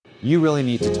You really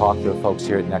need to talk to the folks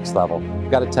here at Next Level. I've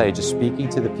got to tell you, just speaking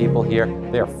to the people here,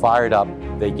 they are fired up,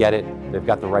 they get it, they've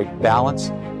got the right balance,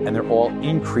 and they're all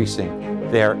increasing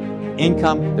their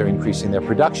income, they're increasing their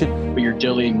production. But you're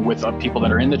dealing with people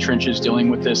that are in the trenches dealing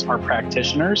with this, are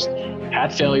practitioners,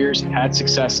 had failures, had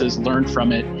successes, learned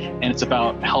from it, and it's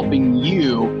about helping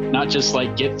you not just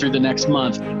like get through the next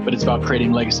month, but it's about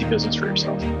creating legacy business for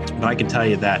yourself. But I can tell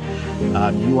you that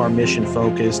you are mission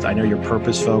focused. I know you're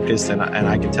purpose focused, and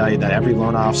I can tell you that every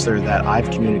loan officer that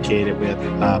I've communicated with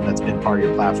that's been part of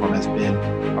your platform has been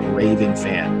a raving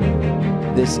fan.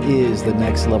 This is the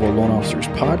Next Level Loan Officers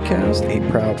Podcast, a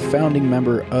proud founding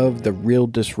member of the Real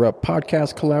Disrupt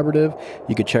Podcast Collaborative.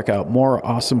 You can check out more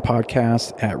awesome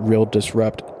podcasts at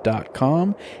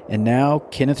realdisrupt.com. And now,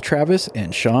 Kenneth Travis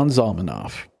and Sean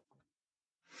Zalmanoff.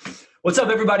 What's up,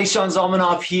 everybody? Sean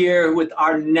Zalmanoff here with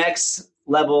our Next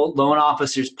Level Loan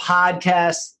Officers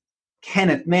Podcast.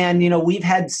 Kenneth, man, we've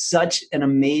had such an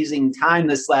amazing time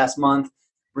this last month,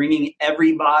 bringing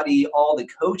everybody, all the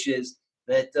coaches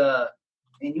that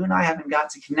and you and I haven't got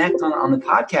to connect on the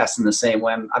podcast in the same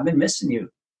way. I've been missing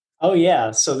you. Oh yeah.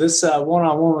 So this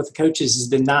one-on-one with the coaches has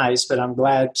been nice, but I'm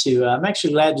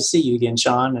actually glad to see you again,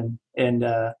 Sean, and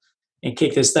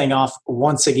kick this thing off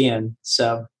once again.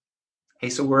 So, hey,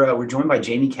 so we're joined by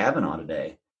Jamie Cavanaugh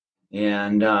today,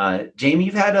 and Jamie,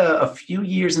 you've had a few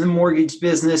years in the mortgage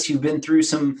business. You've been through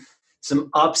some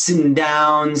ups and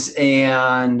downs,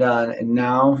 and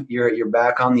now you're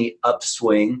back on the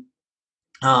upswing.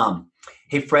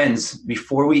 Hey, friends,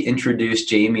 before we introduce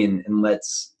Jamie and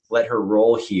let's let her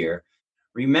roll here,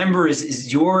 remember,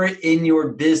 is you're in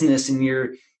your business and you're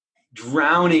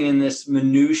drowning in this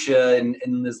minutia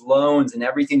and this loans and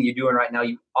everything you're doing right now,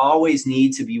 you always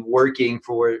need to be working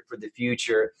for the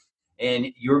future. And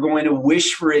you're going to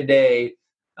wish for a day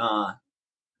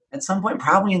at some point,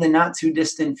 probably in the not too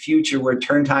distant future, where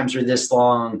turn times are this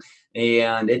long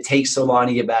and it takes so long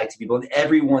to get back to people, and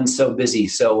everyone's so busy.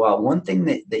 So one thing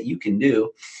that you can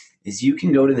do is you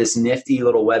can go to this nifty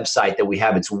little website that we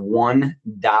have. It's $1MSA.com,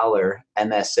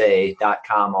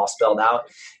 all spelled out.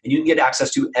 And you can get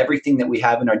access to everything that we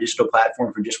have in our digital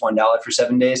platform for just $1 for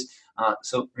 7 days.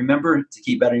 So remember to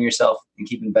keep bettering yourself and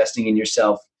keep investing in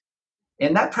yourself.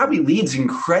 And that probably leads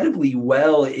incredibly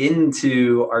well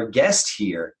into our guest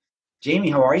here. Jamie,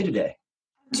 how are you today?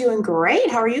 Doing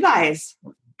great. How are you guys?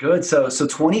 Good. So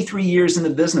 23 years in the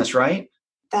business, right?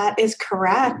 That is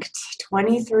correct.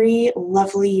 23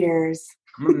 lovely years.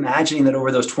 I'm imagining that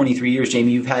over those 23 years,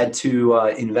 Jamie, you've had to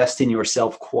invest in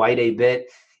yourself quite a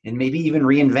bit and maybe even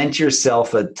reinvent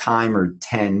yourself a time or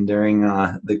 10 during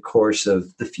the course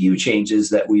of the few changes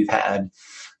that we've had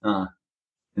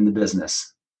in the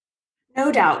business.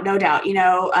 No doubt.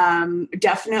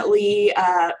 Definitely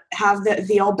have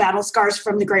the old battle scars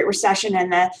from the Great Recession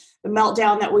and the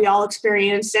meltdown that we all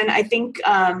experienced. And I think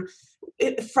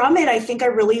from it, I think I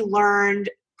really learned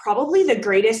probably the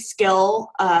greatest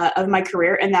skill of my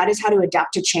career, and that is how to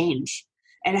adapt to change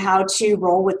and how to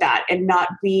roll with that and not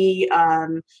be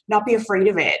afraid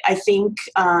of it. I think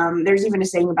there's even a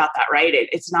saying about that, right?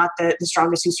 It's not the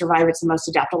strongest who survive, it's the most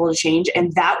adaptable to change.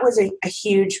 And that was a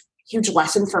huge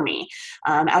lesson for me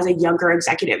as a younger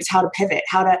executive, is how to pivot,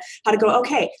 how to go,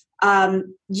 okay,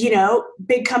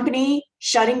 big company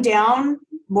shutting down,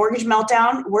 mortgage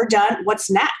meltdown, we're done. What's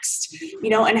next?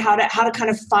 And how to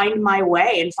kind of find my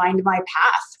way and find my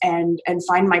path and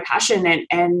find my passion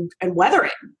and weather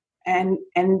it. And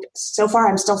so far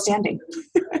I'm still standing.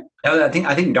 I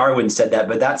think Darwin said that,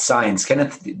 but that's science.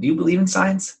 Kenneth, do you believe in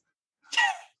science?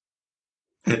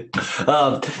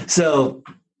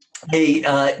 Hey,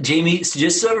 Jamie, so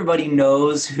just so everybody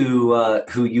knows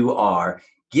who you are,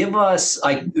 give us,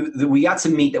 we got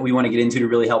some meat that we want to get into to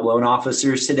really help loan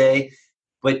officers today,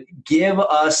 but give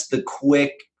us the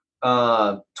quick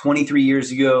 23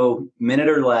 years ago, minute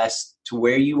or less, to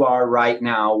where you are right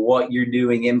now, what you're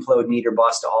doing, implode, meet or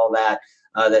bust, all that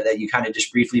you kind of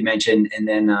just briefly mentioned, and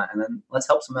then let's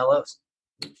help some LOs.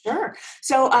 Sure.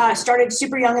 So started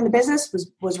super young in the business,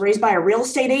 was raised by a real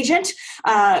estate agent,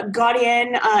 got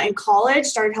in college,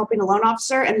 started helping a loan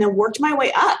officer, and then worked my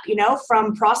way up,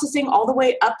 from processing all the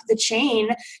way up the chain,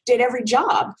 did every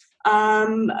job.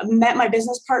 Met my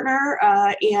business partner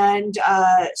and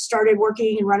started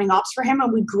working and running ops for him,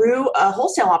 and we grew a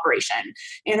wholesale operation.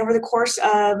 And over the course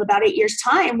of about 8 years'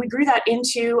 time, we grew that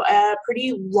into a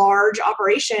pretty large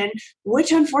operation,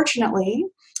 which unfortunately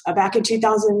back in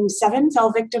 2007,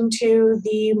 fell victim to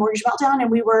the mortgage meltdown, and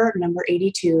we were number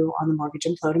 82 on the mortgage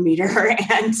implodometer.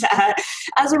 And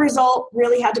as a result,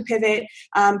 really had to pivot.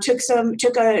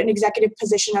 Took an executive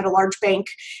position at a large bank,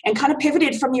 and kind of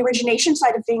pivoted from the origination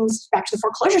side of things back to the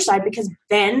foreclosure side, because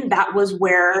then that was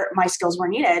where my skills were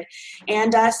needed.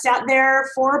 And sat there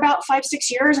for about 5-6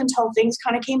 years until things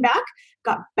kind of came back.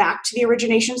 Got back to the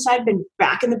origination side, been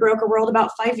back in the broker world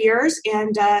about 5 years,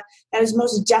 and that is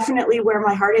most definitely where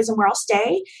my heart is and where I'll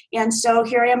stay. And so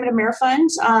here I am at AmeriFund,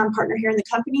 partner here in the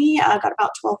company. Got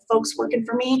about 12 folks working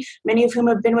for me, many of whom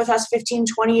have been with us 15,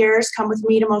 20 years, come with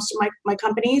me to most of my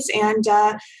companies, and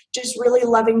just really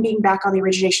loving being back on the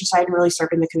origination side and really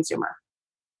serving the consumer.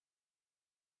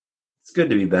 It's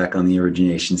good to be back on the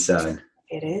origination side.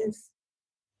 It is.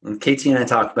 And Katie and I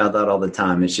talk about that all the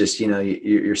time. It's just,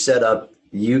 you're set up,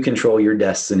 you control your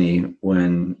destiny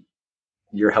when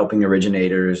you're helping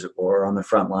originators or on the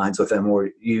front lines with them, or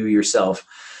you yourself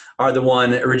are the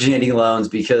one originating loans,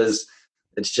 because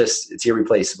it's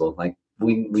irreplaceable. Like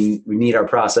we need our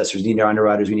processors, we need our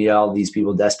underwriters, we need all these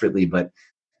people desperately. But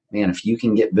man, if you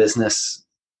can get business,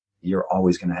 you're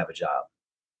always going to have a job.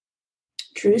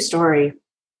 True story.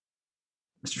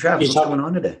 Mr. Travis, what's going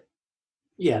on today?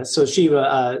 Yeah. So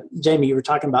Shiva, Jamie, you were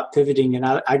talking about pivoting, and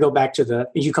I go back to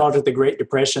you called it the Great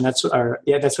Depression. That's what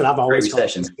I've always called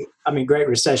it. Great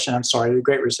Recession. I'm sorry, the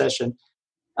Great Recession,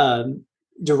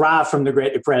 derived from the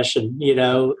Great Depression,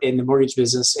 in the mortgage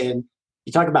business. And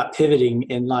you talk about pivoting,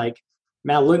 and man,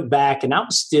 I look back, and I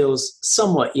was still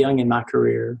somewhat young in my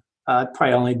career. I'd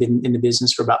probably only been in the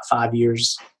business for about 5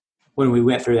 years when we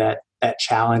went through that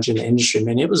challenge in the industry.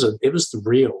 Man, it was the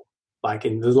real,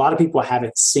 and a lot of people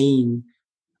haven't seen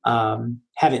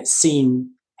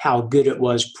how good it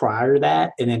was prior to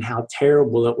that, and then how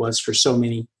terrible it was for so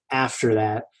many after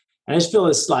that. And I just feel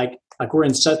it's like we're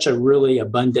in such a really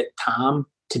abundant time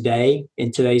today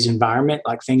in today's environment.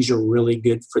 Things are really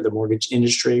good for the mortgage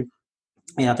industry.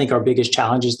 And I think our biggest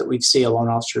challenges that we see a lot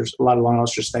of loan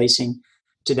officers facing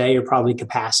today are probably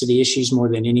capacity issues more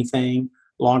than anything,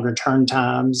 longer turn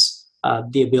times,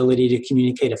 the ability to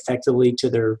communicate effectively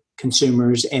to their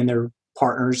consumers and their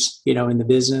partners, in the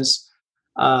business.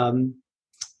 And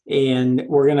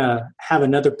we're going to have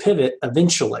another pivot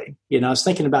eventually. I was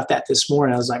thinking about that this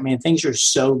morning. I was like, man, things are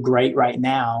so great right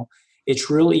now. It's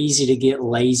real easy to get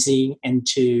lazy and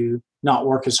to not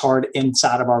work as hard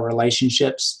inside of our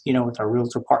relationships, with our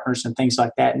realtor partners and things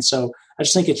like that. And so I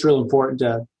just think it's real important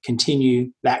to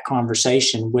continue that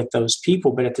conversation with those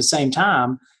people. But at the same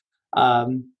time,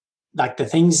 the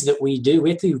things that we do, we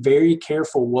have to be very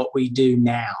careful what we do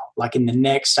now. In the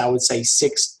next, I would say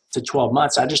 6 to 12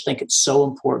 months, I just think it's so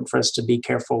important for us to be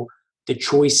careful the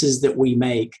choices that we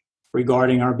make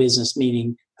regarding our business,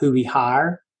 meaning who we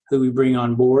hire, who we bring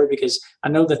on board, because I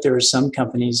know that there are some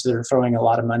companies that are throwing a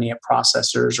lot of money at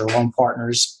processors or loan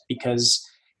partners because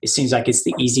it seems like it's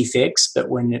the easy fix. But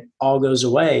when it all goes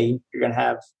away, you're going to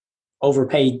have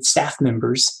overpaid staff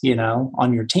members,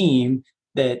 on your team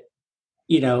that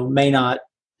may not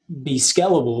be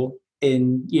scalable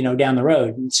down the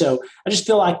road. And so I just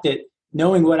feel like that,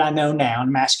 knowing what I know now, and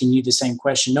I'm asking you the same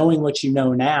question, knowing what you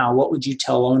know now, what would you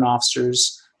tell loan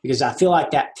officers? Because I feel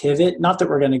like that pivot, not that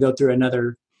we're going to go through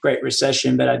another Great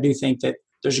Recession, but I do think that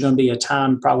there's going to be a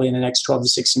time probably in the next 12 to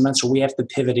 16 months where we have to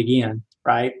pivot again,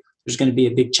 right? There's going to be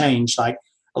a big change.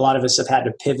 A lot of us have had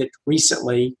to pivot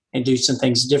recently and do some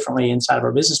things differently inside of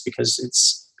our business because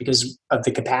of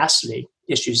the capacity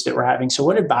issues that we're having. So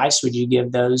what advice would you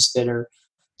give those that are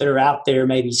out there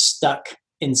maybe stuck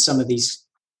in some of these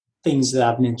things that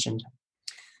I've mentioned?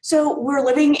 So we're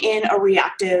living in a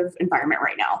reactive environment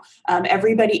right now.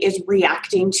 Everybody is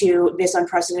reacting to this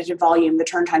unprecedented volume, the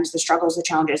turn times, the struggles, the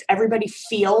challenges. Everybody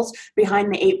feels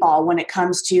behind the 8 ball when it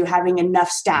comes to having enough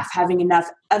staff, having enough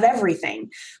of everything.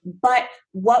 But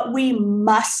what we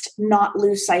must not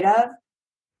lose sight of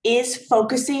is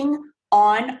focusing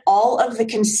on all of the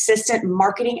consistent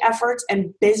marketing efforts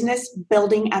and business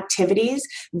building activities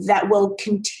that will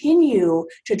continue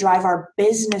to drive our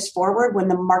business forward when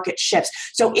the market shifts.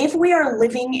 So if we are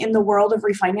living in the world of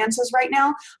refinances right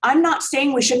now, I'm not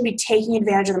saying we shouldn't be taking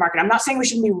advantage of the market. I'm not saying we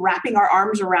shouldn't be wrapping our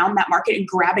arms around that market and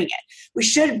grabbing it. We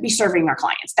should be serving our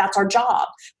clients. That's our job.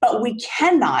 But we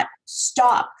cannot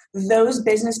stop those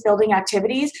business building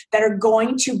activities that are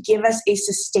going to give us a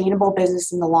sustainable business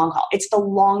in the long haul. It's the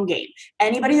long game.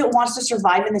 Anybody that wants to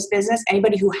survive in this business,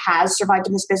 anybody who has survived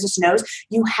in this business knows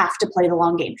you have to play the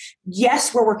long game.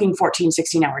 Yes, we're working 14,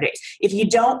 16-hour days. If you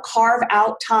don't carve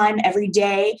out time every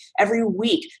day, every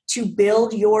week to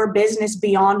build your business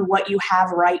beyond what you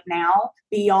have right now,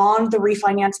 beyond the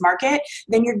refinance market,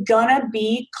 then you're going to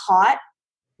be caught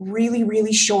really,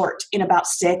 really short in about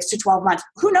 6 to 12 months.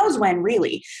 Who knows when,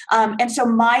 really? And so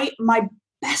my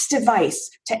best advice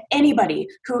to anybody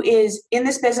who is in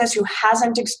this business who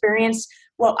hasn't experienced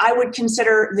what I would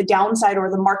consider the downside or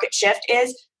the market shift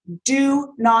is,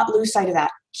 do not lose sight of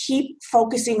that. Keep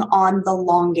focusing on the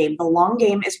long game. The long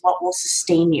game is what will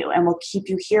sustain you and will keep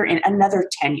you here in another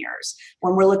 10 years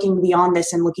when we're looking beyond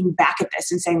this and looking back at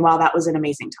this and saying, wow, that was an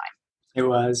amazing time. It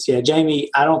was. Yeah, Jamie,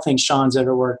 I don't think Sean's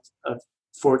ever worked a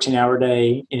 14-hour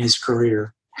day in his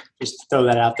career. Just to throw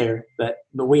that out there. But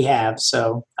we have,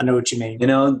 so I know what you mean. You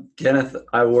know, Kenneth,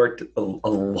 I worked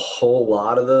a whole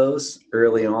lot of those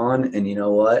early on, and you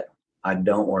know what? I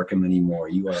don't work them anymore.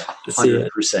 You are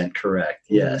 100% correct.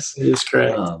 Yes, it is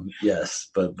correct. Yes,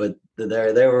 but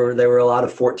there were a lot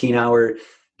of 14-hour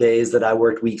days that I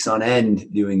worked weeks on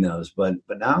end doing those. But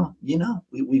now, you know,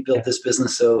 we built this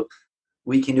business so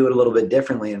we can do it a little bit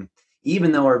differently. And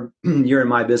even though your and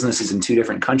my business is in 2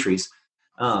 different countries,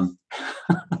 Texas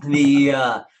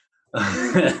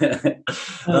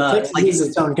is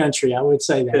its own country. I would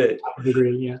say that. I would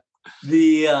agree. Yeah.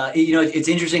 You know, it's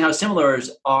interesting how similar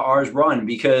ours run,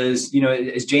 because, you know,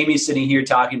 as Jamie's sitting here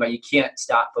talking about, you can't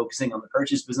stop focusing on the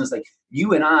purchase business. Like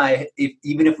you and I,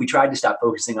 even if we tried to stop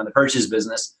focusing on the purchase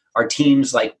business, our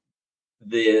teams, like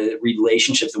the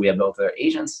relationships that we have both with our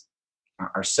agents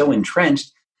are so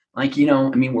entrenched. Like, you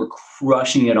know, I mean, we're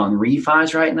crushing it on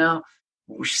refis right now.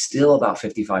 We're still about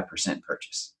 55%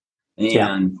 purchase.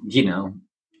 And, you know,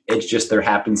 it's just there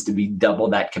happens to be double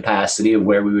that capacity of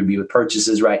where we would be with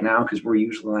purchases right now, because we're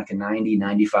usually like a 90,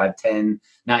 95, 10,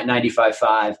 95,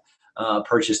 5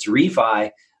 purchase to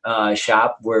refi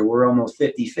shop, where we're almost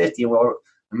 50-50. Well,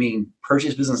 I mean,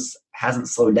 purchase business hasn't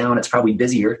slowed down. It's probably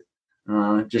busier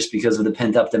just because of the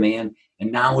pent up demand.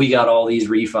 And now we got all these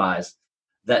refis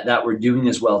that we're doing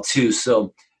as well too.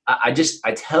 So I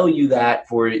tell you that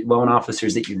for loan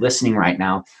officers that you're listening right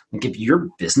now, like if your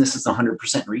business is 100%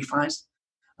 refis,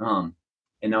 and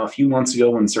now a few months ago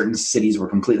when certain cities were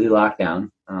completely locked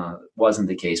down, wasn't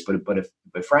the case. But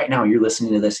if right now you're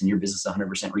listening to this and your business is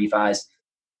 100% refis,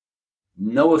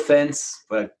 no offense,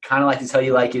 but I kind of like to tell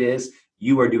you like it is,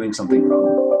 you are doing something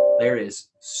wrong. There is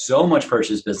so much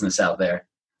purchase business out there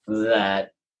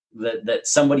that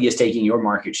somebody is taking your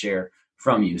market share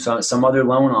from you. So some other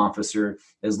loan officer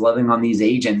is loving on these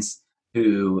agents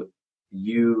who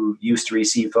you used to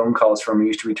receive phone calls from,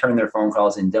 used to return their phone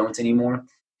calls and don't anymore.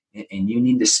 And you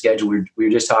need to schedule. We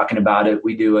were just talking about it.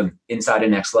 We do an Inside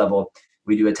of Next Level.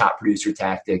 We do a top producer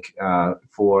tactic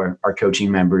for our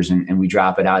coaching members, and we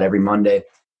drop it out every Monday.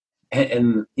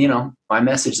 And you know, my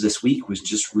message this week was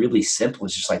just really simple.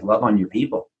 It's just like, love on your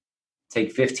people.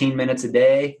 Take 15 minutes a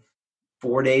day,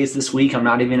 4 days this week. I'm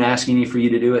not even asking you for you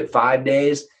to do it 5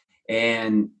 days,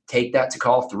 and take that to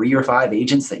call 3 or 5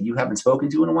 agents that you haven't spoken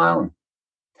to in a while, and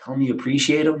tell them you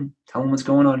appreciate them. Tell them what's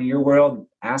going on in your world.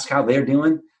 Ask how they're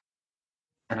doing.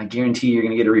 And I guarantee you're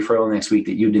going to get a referral next week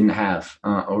that you didn't have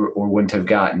or wouldn't have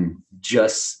gotten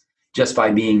just by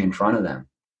being in front of them.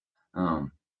 And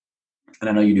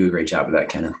I know you do a great job of that,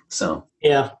 Kenneth. So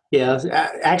yeah,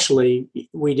 actually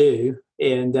we do.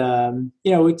 And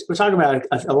you know, we're talking about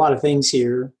a lot of things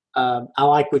here. I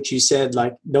like what you said.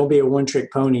 Like, don't be a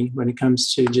one-trick pony when it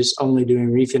comes to just only doing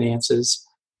refinances.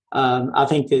 I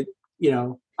think that, you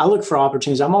know, I look for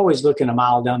opportunities. I'm always looking a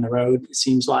mile down the road. It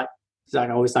seems like. I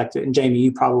always like to, and Jamie,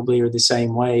 you probably are the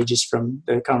same way, just from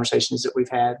the conversations that we've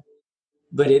had.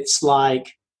 But it's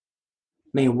like,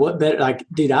 man, what better? Like,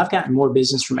 dude, I've gotten more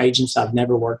business from agents I've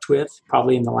never worked with,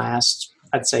 probably in the last,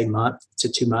 I'd say, month to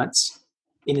 2 months.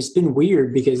 And it's been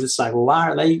weird because it's like, well, why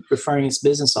are they referring this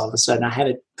business all of a sudden? I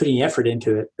haven't put any effort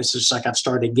into it. It's just like I've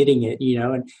started getting it, you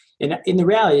know. And the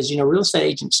reality is, you know, real estate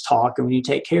agents talk, and when you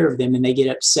take care of them, and they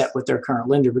get upset with their current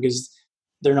lender because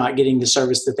they're not getting the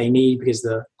service that they need because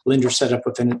the lender set up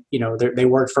within, you know, they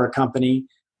work for a company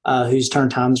whose turn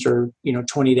times are, you know,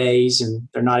 20 days and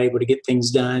they're not able to get things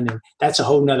done. And that's a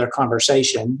whole nother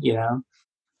conversation, you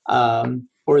know,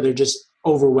 or they're just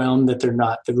overwhelmed that the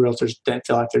realtors don't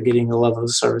feel like they're getting the level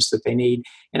of service that they need.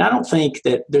 And I don't think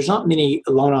that there's not many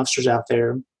loan officers out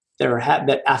there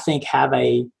that I think have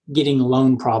a getting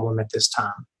loan problem at this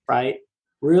time, right?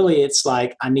 Really, it's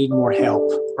like, I need more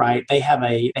help, right? They have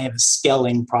a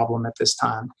scaling problem at this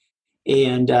time.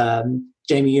 And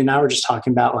Jamie, you and I were just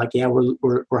talking about, like, yeah,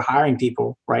 we're hiring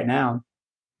people right now,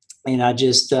 and I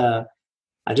just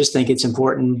think it's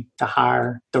important to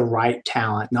hire the right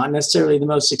talent, not necessarily the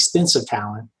most expensive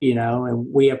talent, you know. And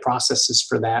we have processes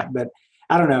for that. But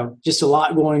I don't know, just a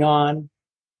lot going on.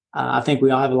 I think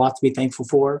we all have a lot to be thankful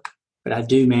for. But I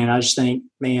do, man. I just think,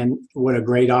 man, what a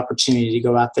great opportunity to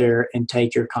go out there and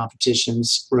take your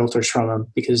competition's realtors from them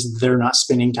because they're not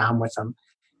spending time with them.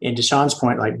 And to Sean's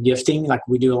point, like gifting, like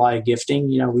we do a lot of gifting.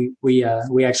 You know,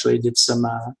 we actually did some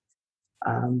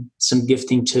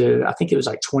gifting to, I think it was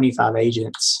like 25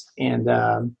 agents, and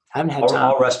I haven't had time.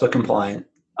 All RESPA compliant.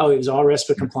 Oh, it was all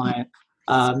RESPA compliant,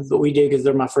 but we did because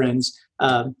they're my friends.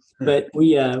 But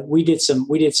we did some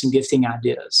gifting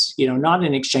ideas, you know, not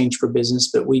in exchange for business,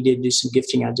 but we did do some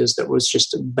gifting ideas that was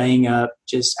just bang up,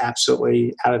 just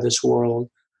absolutely out of this world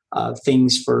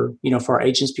things for our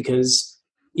agents, because,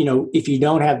 you know, if you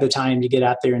don't have the time to get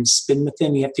out there and spend with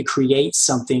them, you have to create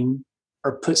something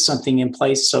or put something in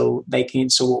place so they can.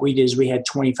 So what we did is we had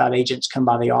 25 agents come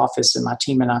by the office, and my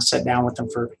team and I sat down with them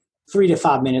for 3 to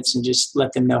 5 minutes and just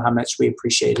let them know how much we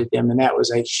appreciated them. And that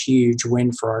was a huge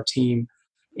win for our team.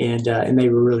 And they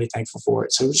were really thankful for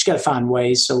it. So we just got to find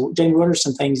ways. So Jamie, what are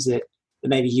some things that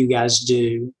maybe you guys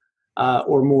do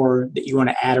or more that you want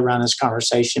to add around this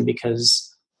conversation? Because,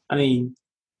 I mean,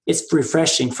 it's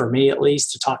refreshing for me, at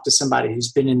least, to talk to somebody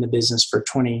who's been in the business for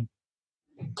 20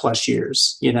 plus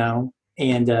years, you know,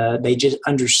 and they just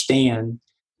understand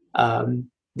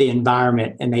the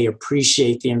environment, and they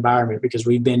appreciate the environment because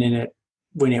we've been in it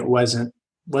when it wasn't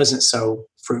so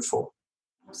fruitful.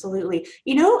 Absolutely.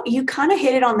 You know, you kind of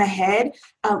hit it on the head,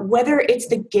 whether it's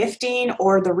the gifting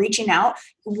or the reaching out.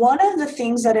 One of the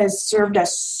things that has served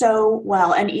us so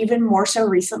well, and even more so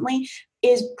recently,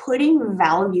 is putting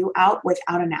value out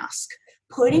without an ask.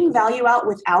 Putting value out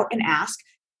without an ask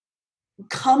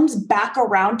comes back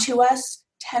around to us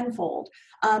tenfold.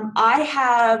 I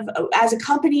have, as a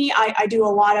company, I do a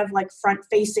lot of like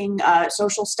front-facing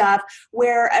social stuff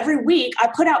where every week I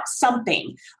put out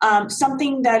something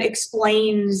that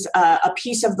explains a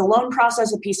piece of the loan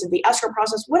process, a piece of the escrow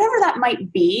process, whatever that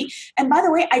might be. And by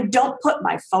the way, I don't put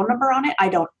my phone number on it. I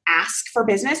don't ask for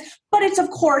business, but it's of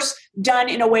course done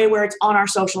in a way where it's on our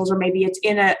socials, or maybe it's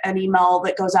in an email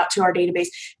that goes out to our database.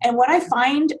 And what I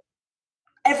find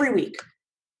every week,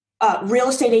 real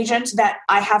estate agents that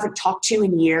I haven't talked to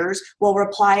in years will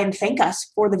reply and thank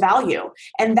us for the value.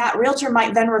 And that realtor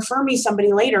might then refer me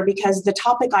somebody later because the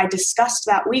topic I discussed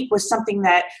that week was something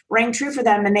that rang true for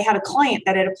them and they had a client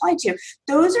that it applied to.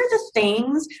 Those are the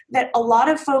things that a lot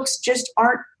of folks just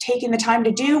aren't taking the time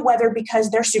to do, whether because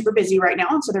they're super busy right now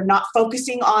and so they're not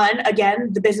focusing on, again,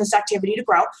 the business activity to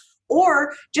grow,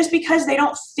 or just because they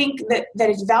don't think that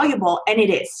it's valuable, and it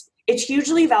is. It's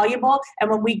hugely valuable. And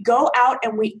when we go out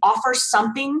and we offer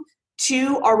something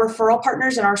to our referral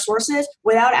partners and our sources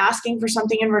without asking for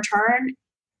something in return,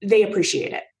 they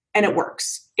appreciate it and it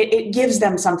works. It gives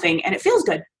them something and it feels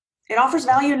good. It offers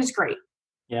value and it's great.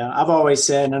 Yeah, I've always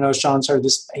said, and I know Sean's heard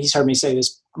this, he's heard me say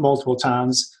this multiple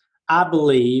times, I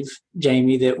believe,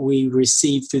 Jamie, that we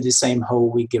receive through the same hole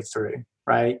we give through,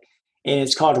 right? And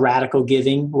it's called radical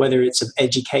giving, whether it's of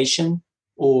education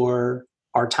or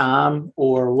our time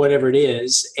or whatever it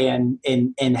is, and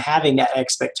having that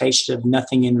expectation of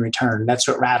nothing in return. That's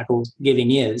what radical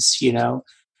giving is, you know.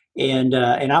 And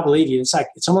I believe you.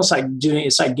 It's almost like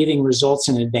getting results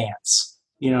in advance.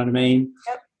 You know what I mean?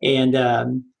 Yep.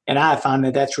 And I find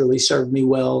that that's really served me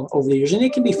well over the years. And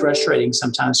it can be frustrating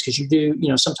sometimes because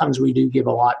sometimes we do give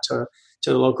a lot to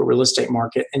the local real estate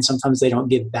market, and sometimes they don't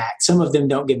give back. Some of them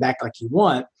don't give back like you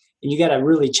want. And you got to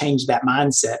really change that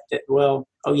mindset that, well,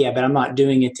 oh yeah, but I'm not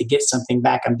doing it to get something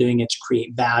back. I'm doing it to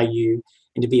create value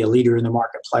and to be a leader in the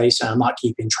marketplace. And I'm not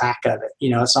keeping track of it.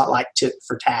 You know, it's not like tit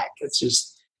for tat. It's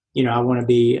just, you know, I want to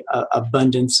be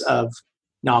abundance of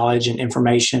knowledge and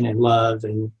information and love.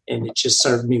 And it just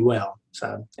served me well.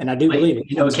 So, and I do believe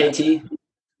it. You know, KT,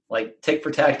 like tick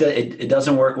for tack, it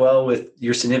doesn't work well with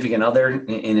your significant other, and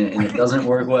it doesn't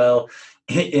work well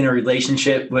in a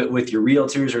relationship with your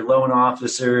realtors or loan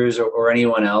officers or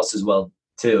anyone else as well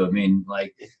too. I mean,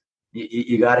 like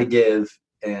you got to give,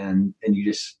 and you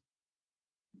just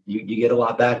you get a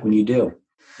lot back when you do.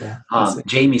 Yeah,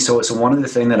 Jamie. So one of the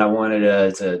things that I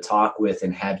wanted to talk with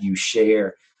and have you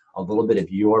share a little bit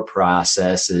of your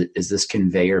process is this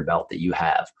conveyor belt that you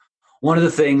have. One of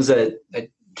the things that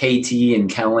KT and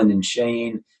Kellen and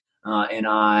Shane and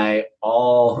I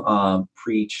all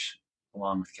preach,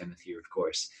 along with Kenneth here, of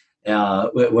course,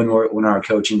 when our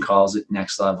coaching calls at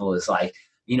Next Level, is like,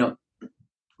 you know,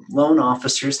 loan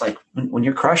officers, like when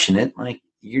you're crushing it, like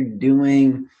you're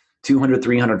doing $200,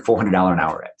 $300, $400 an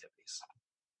hour activities.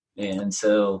 And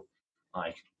so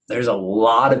like there's a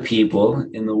lot of people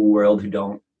in the world who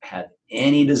don't have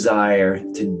any desire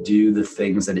to do the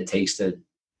things that it takes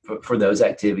for those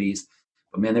activities.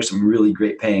 But man, there's some really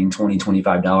great paying $20,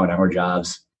 $25 an hour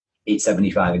jobs,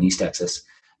 $875 in East Texas.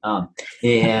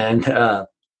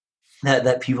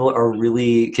 that people are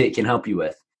really can help you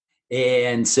with.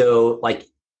 And so like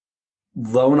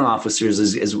loan officers,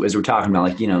 as we're talking about,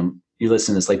 like, you know, you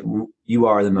listen to this, like you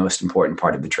are the most important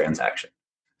part of the transaction.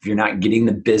 If you're not getting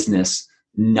the business,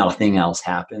 nothing else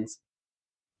happens.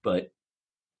 But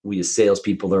we as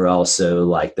salespeople are also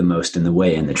like the most in the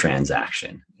way in the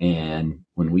transaction. And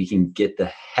when we can get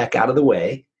the heck out of the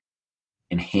way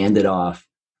and hand it off,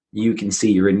 you can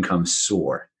see your income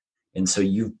soar. And so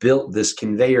you've built this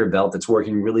conveyor belt that's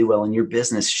working really well in your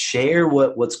business. Share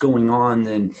what's going on.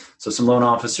 And so some loan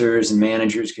officers and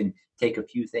managers can take a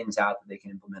few things out that they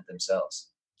can implement themselves.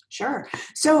 Sure.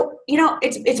 So, you know,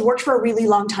 it's worked for a really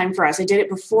long time for us. I did it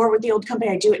before with the old company.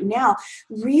 I do it now.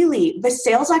 Really, the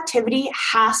sales activity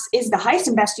is the highest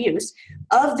and best use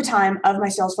of the time of my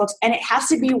sales folks. And it has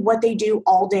to be what they do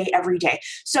all day, every day.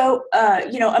 So,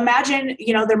 you know, imagine,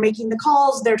 you know, they're making the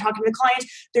calls, they're talking to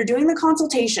clients, they're doing the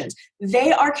consultations.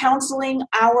 They are counseling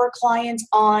our clients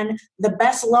on the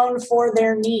best loan for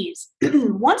their needs.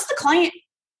 Once the client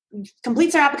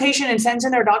completes their application and sends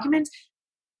in their documents,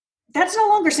 that's no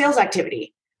longer sales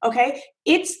activity. Okay.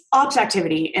 It's ops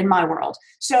activity in my world.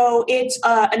 So it's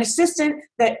an assistant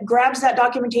that grabs that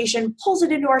documentation, pulls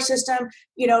it into our system,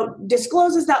 you know,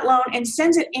 discloses that loan and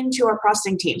sends it into our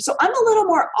processing team. So I'm a little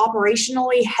more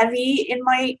operationally heavy in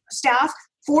my staff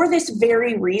for this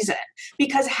very reason,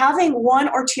 because having one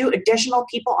or two additional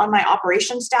people on my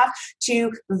operations staff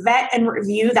to vet and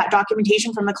review that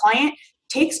documentation from the client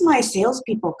takes my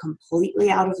salespeople completely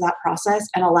out of that process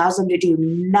and allows them to do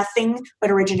nothing but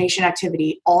origination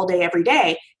activity all day, every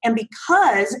day. And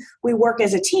because we work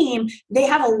as a team, they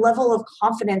have a level of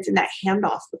confidence in that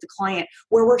handoff with the client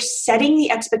where we're setting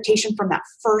the expectation from that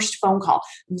first phone call.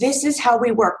 This is how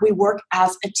we work. We work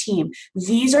as a team.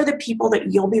 These are the people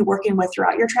that you'll be working with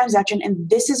throughout your transaction, and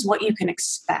this is what you can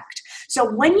expect. So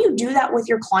when you do that with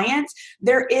your clients,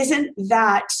 there isn't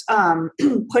that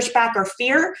pushback or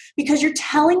fear, because you're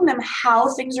telling them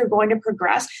how things are going to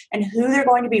progress and who they're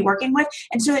going to be working with.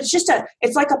 And so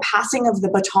it's like a passing of the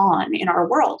baton in our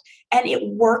world. And it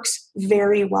works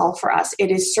very well for us.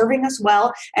 It is serving us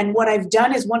well. And what I've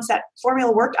done is once that formula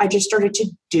worked, I just started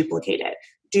to duplicate it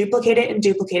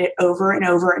over and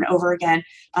over and over again,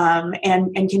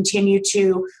 and continue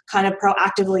to kind of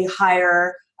proactively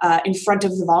hire in front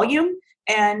of the volume.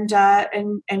 And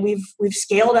we've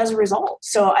scaled as a result.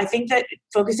 So I think that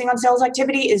focusing on sales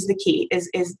activity is the key. Is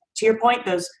to your point,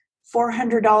 those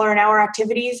 $400 an hour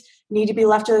activities need to be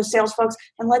left to the sales folks,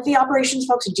 and let the operations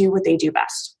folks do what they do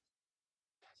best.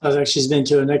 Sounds like she's been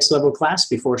to a next level class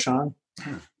before, Sean.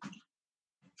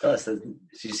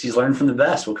 She's learned from the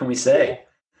best. What can we say?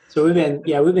 So we've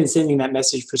been sending that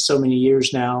message for so many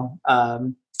years now,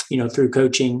 through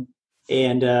coaching,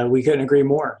 and we couldn't agree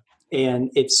more. And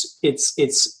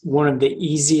it's one of the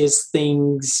easiest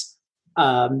things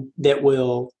that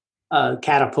will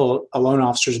catapult a loan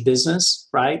officer's business,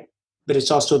 right? But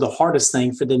it's also the hardest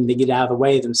thing for them to get out of the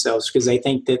way of themselves, because they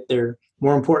think that they're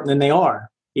more important than they are,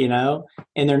 and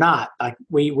they're not. Like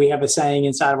we have a saying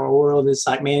inside of our world. It's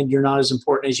like, man, you're not as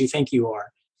important as you think you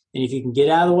are. And if you can get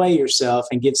out of the way yourself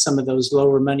and give some of those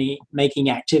lower money making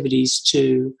activities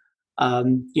to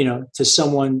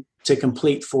someone to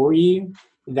complete for you,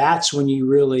 that's when you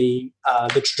really,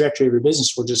 the trajectory of your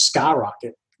business will just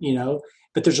skyrocket,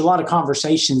 But there's a lot of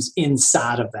conversations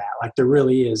inside of that. Like there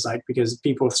really is, like, because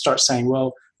people start saying,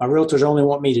 well, my realtors only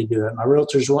want me to do it. The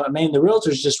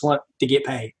realtors just want to get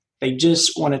paid. They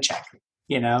just want to check,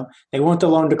 they want the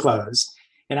loan to close.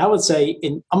 And I would say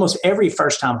in almost every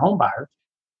first-time home buyer,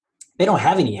 they don't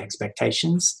have any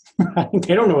expectations.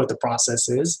 They don't know what the process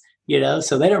is,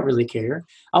 so they don't really care.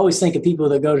 I always think of people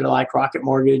that go to like Rocket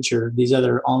Mortgage or these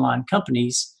other online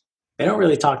companies. They don't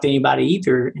really talk to anybody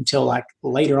either until like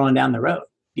later on down the road,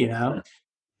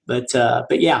 But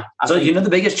yeah. So the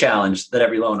biggest challenge that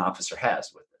every loan officer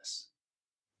has with this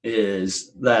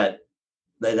is that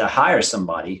they hire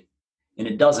somebody and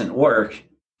it doesn't work,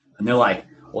 and they're like,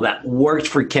 well, that worked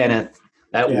for Kenneth,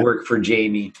 that worked for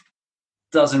Jamie,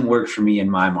 doesn't work for me in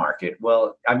my market.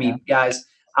 Well, guys,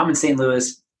 I'm in St.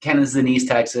 Louis. Kenneth's in East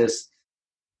Texas.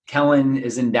 Kellen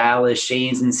is in Dallas.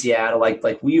 Shane's in Seattle. Like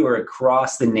we are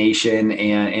across the nation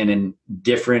and in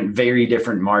very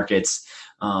different markets,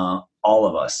 all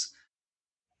of us.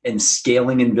 And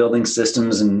scaling and building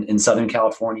systems in Southern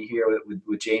California here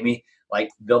with Jamie, like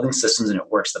building systems, and it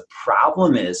works. The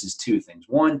problem is two things.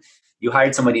 One, you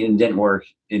hired somebody and it didn't work,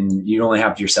 and you only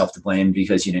have yourself to blame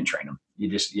because you didn't train them.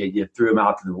 You threw them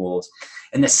out to the wolves.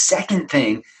 And the second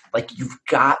thing, like, you've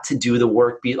got to do the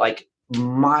work. We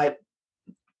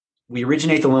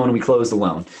originate the loan and we close the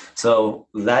loan. So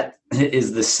that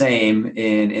is the same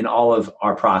in all of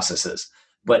our processes.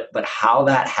 but how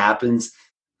that happens,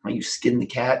 how you skin the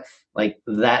cat, like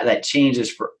that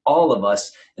changes for all of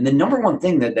us. And the number one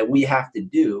thing that we have to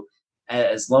do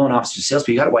as loan officer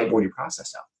salespeople, you got to whiteboard your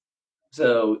process out.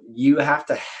 So you have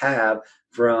to have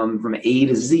from A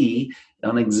to Z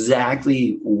on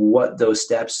exactly what those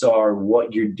steps are,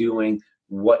 what you're doing,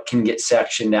 what can get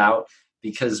sectioned out,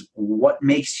 because what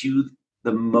makes you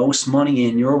the most money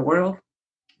in your world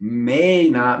may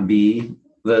not be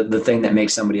the thing that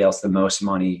makes somebody else the most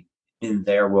money in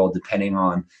their world, depending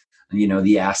on,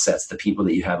 the assets, the people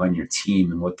that you have on your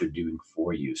team and what they're doing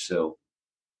for you. So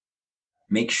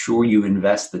make sure you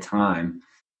invest the time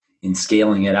in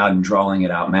scaling it out and drawing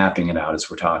it out, mapping it out, as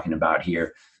we're talking about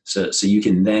here, so you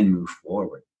can then move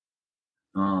forward.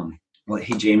 Well,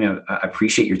 hey, Jamie, I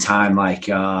appreciate your time. Like,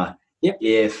 Yep.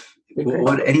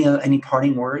 Any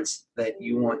parting words that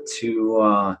you want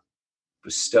to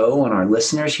bestow on our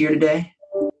listeners here today?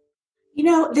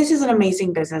 This is an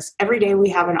amazing business. Every day we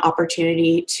have an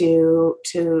opportunity to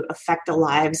affect the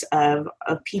lives of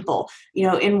people,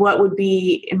 in what would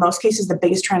be, in most cases, the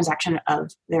biggest transaction of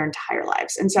their entire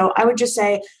lives. And so I would just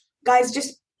say, guys,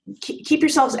 just keep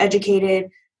yourselves educated,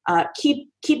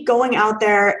 keep going out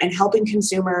there and helping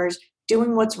consumers,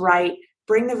 doing what's right,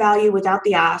 bring the value without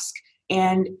the ask.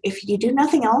 And if you do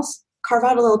nothing else, carve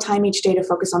out a little time each day to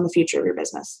focus on the future of your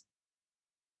business.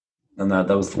 And that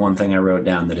was the one thing I wrote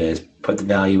down today, is put the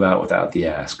value out without the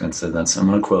ask. And so I'm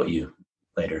going to quote you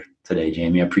later today,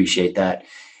 Jamie. I appreciate that.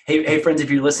 Hey, friends,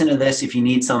 if you're listening to this, if you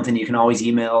need something, you can always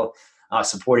email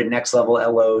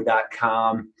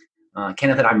support@nextlevello.com.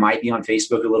 Kenneth and I might be on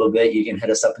Facebook a little bit. You can hit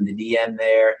us up in the DM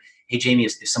there. Hey, Jamie,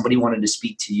 if somebody wanted to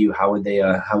speak to you, how would they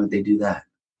do that?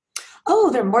 Oh,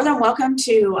 they're more than welcome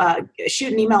to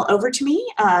shoot an email over to me,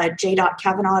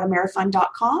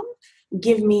 j.kavanaugh@amerifund.com.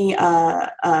 Give me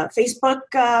a Facebook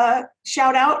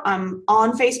shout out. I'm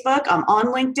on Facebook. I'm on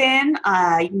LinkedIn.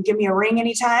 You can give me a ring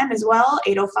anytime as well,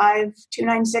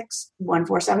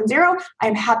 805-296-1470.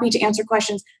 I'm happy to answer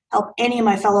questions, help any of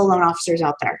my fellow loan officers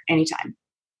out there anytime.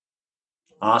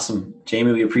 Awesome.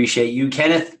 Jamie, we appreciate you.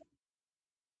 Kenneth?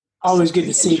 Always good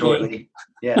to see you.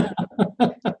 Yeah.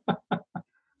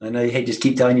 I know. Hey, just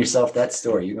keep telling yourself that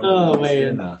story. You're gonna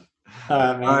man. All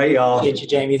right, man. All right, y'all. Appreciate you,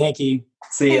 Jamie. Thank you.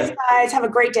 See ya. Thanks, guys. Have a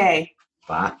great day.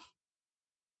 Bye.